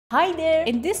Hi there!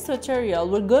 In this tutorial,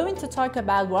 we're going to talk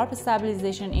about warp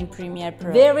stabilization in Premiere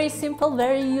Pro. Very simple,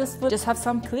 very useful. Just have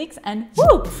some clicks and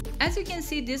whoop! As you can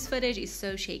see, this footage is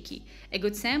so shaky. A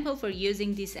good sample for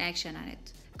using this action on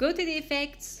it. Go to the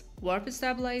effects, warp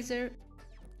stabilizer,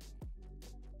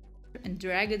 and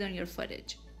drag it on your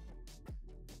footage.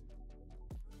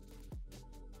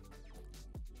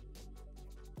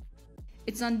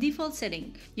 It's on default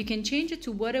setting. You can change it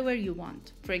to whatever you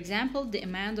want. For example, the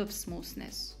amount of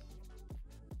smoothness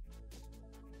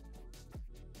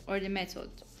or the method.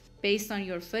 Based on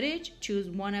your footage, choose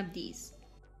one of these.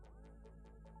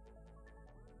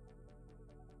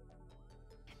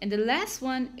 And the last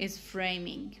one is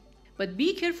framing. But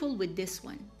be careful with this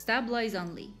one. Stabilize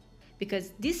only,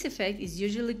 because this effect is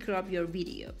usually crop your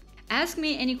video. Ask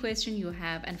me any question you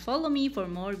have and follow me for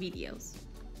more videos.